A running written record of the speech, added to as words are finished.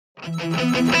Okay,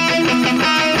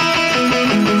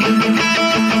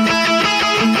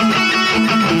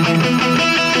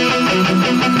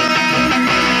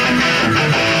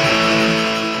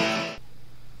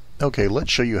 let's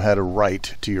show you how to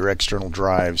write to your external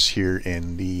drives here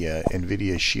in the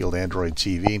NVIdia Shield Android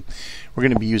TV. We're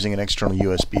going to be using an external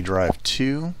USB drive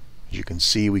 2. As you can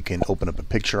see, we can open up a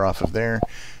picture off of there.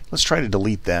 Let's try to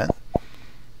delete that.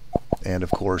 And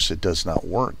of course, it does not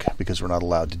work because we're not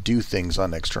allowed to do things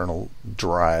on external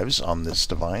drives on this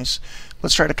device.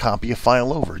 Let's try to copy a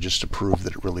file over just to prove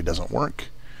that it really doesn't work.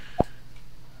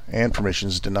 And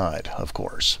permissions denied, of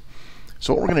course.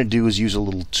 So what we're going to do is use a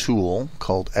little tool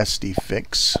called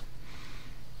SDFix,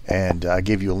 and I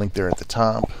gave you a link there at the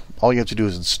top. All you have to do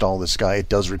is install this guy. It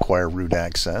does require root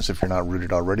access. If you're not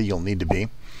rooted already, you'll need to be.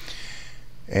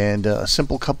 And a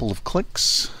simple couple of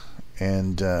clicks,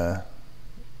 and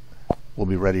we'll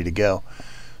be ready to go.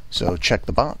 So check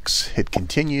the box, hit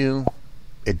continue.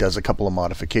 It does a couple of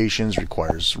modifications,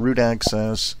 requires root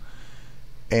access,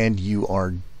 and you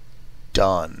are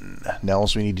done. Now all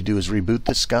we need to do is reboot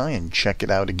this guy and check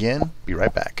it out again. Be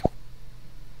right back.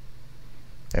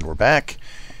 And we're back.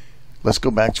 Let's go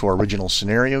back to our original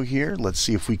scenario here. Let's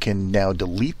see if we can now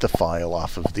delete the file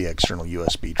off of the external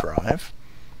USB drive.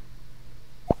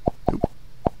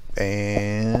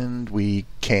 And we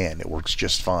can. It works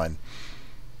just fine.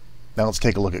 Now let's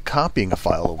take a look at copying a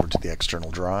file over to the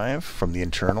external drive from the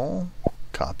internal.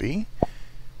 Copy.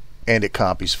 And it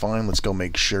copies fine. Let's go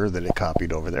make sure that it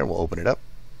copied over there. We'll open it up.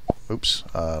 Oops.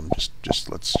 Let's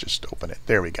just open it.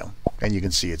 There we go. And you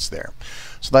can see it's there.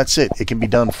 So that's it. It can be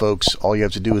done, folks. All you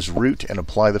have to do is root and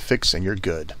apply the fix, and you're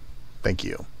good. Thank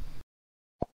you.